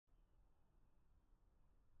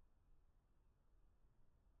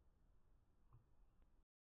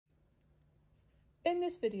In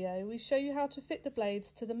this video, we show you how to fit the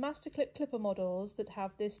blades to the Masterclip clipper models that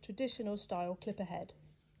have this traditional style clipper head.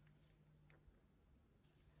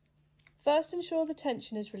 First, ensure the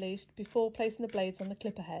tension is released before placing the blades on the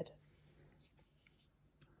clipper head.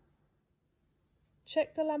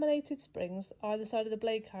 Check the laminated springs either side of the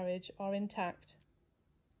blade carriage are intact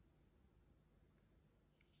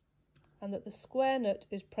and that the square nut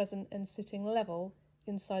is present and sitting level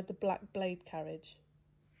inside the black blade carriage.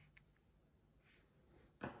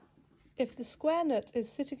 If the square nut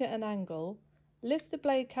is sitting at an angle, lift the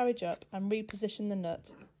blade carriage up and reposition the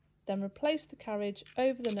nut. Then replace the carriage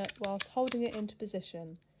over the nut whilst holding it into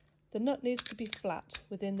position. The nut needs to be flat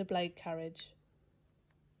within the blade carriage.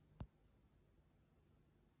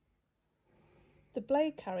 The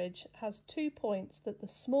blade carriage has 2 points that the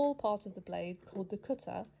small part of the blade, called the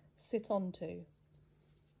cutter, sit onto.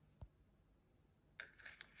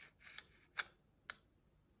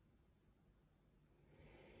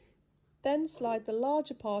 Then slide the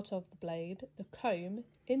larger part of the blade, the comb,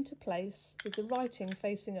 into place with the writing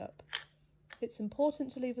facing up. It's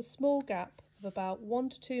important to leave a small gap of about 1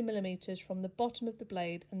 to 2 millimeters from the bottom of the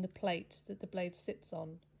blade and the plate that the blade sits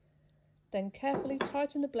on. Then carefully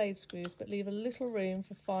tighten the blade screws but leave a little room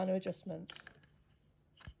for finer adjustments.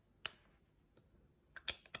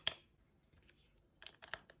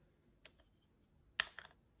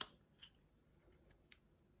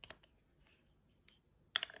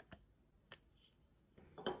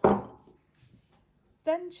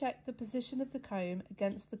 Then check the position of the comb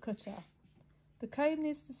against the cutter. The comb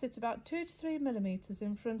needs to sit about 2 to 3 millimeters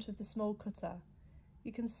in front of the small cutter.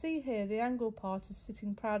 You can see here the angle part is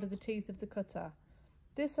sitting proud of the teeth of the cutter.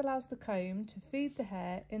 This allows the comb to feed the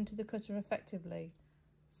hair into the cutter effectively.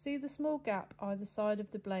 See the small gap either side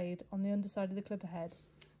of the blade on the underside of the clipper head.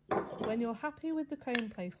 When you're happy with the comb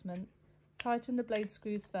placement, tighten the blade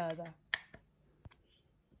screws further.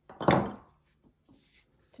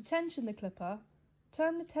 To tension the clipper,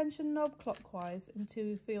 turn the tension knob clockwise until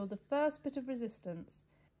you feel the first bit of resistance.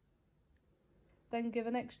 Then give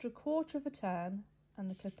an extra quarter of a turn and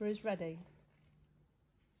the clipper is ready.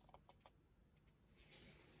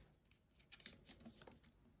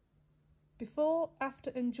 Before, after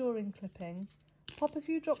and during clipping, pop a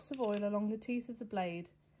few drops of oil along the teeth of the blade.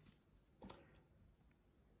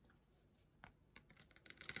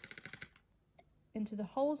 Into the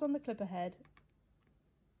holes on the clipper head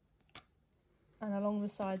and along the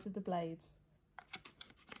sides of the blades.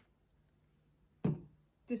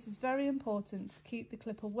 This is very important to keep the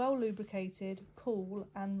clipper well lubricated, cool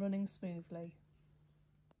and running smoothly.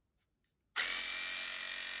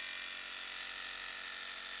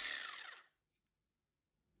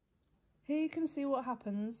 Here you can see what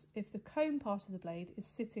happens if the comb part of the blade is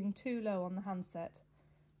sitting too low on the handset.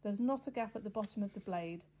 There's not a gap at the bottom of the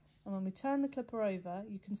blade, and when we turn the clipper over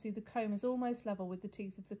you can see the comb is almost level with the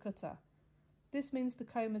teeth of the cutter. This means the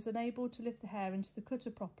comb is unable to lift the hair into the cutter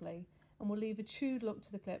properly and will leave a chewed look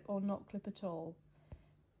to the clip or not clip at all.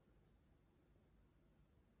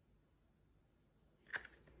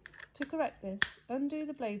 To correct this, undo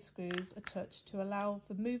the blade screws a touch to allow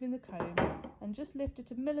for moving the comb and just lift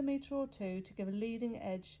it a millimetre or two to give a leading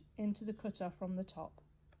edge into the cutter from the top.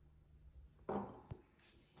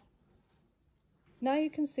 Now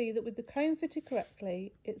you can see that with the comb fitted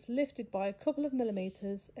correctly, it's lifted by a couple of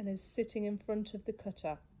millimetres and is sitting in front of the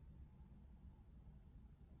cutter.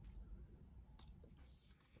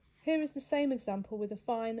 Here is the same example with a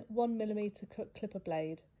fine 1mm cut clipper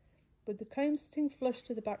blade. With the comb sitting flush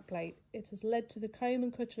to the back plate, it has led to the comb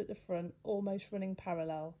and cutter at the front almost running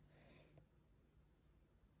parallel.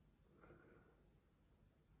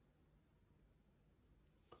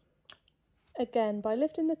 Again, by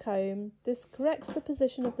lifting the comb, this corrects the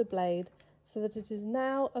position of the blade so that it is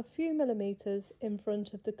now a few millimetres in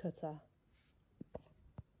front of the cutter.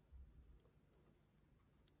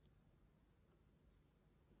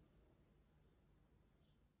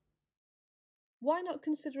 Why not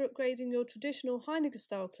consider upgrading your traditional Heiniger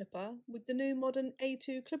style clipper with the new modern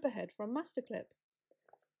A2 clipper head from Masterclip?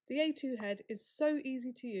 The A2 head is so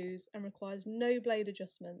easy to use and requires no blade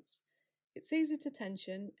adjustments. It's easy to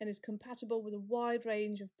tension and is compatible with a wide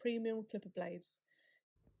range of premium clipper blades.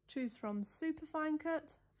 Choose from super fine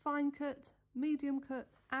cut, medium cut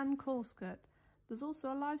and coarse cut. There's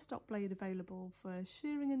also a livestock blade available for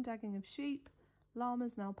shearing and dagging of sheep,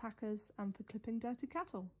 llamas and alpacas and for clipping dirty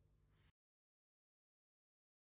cattle.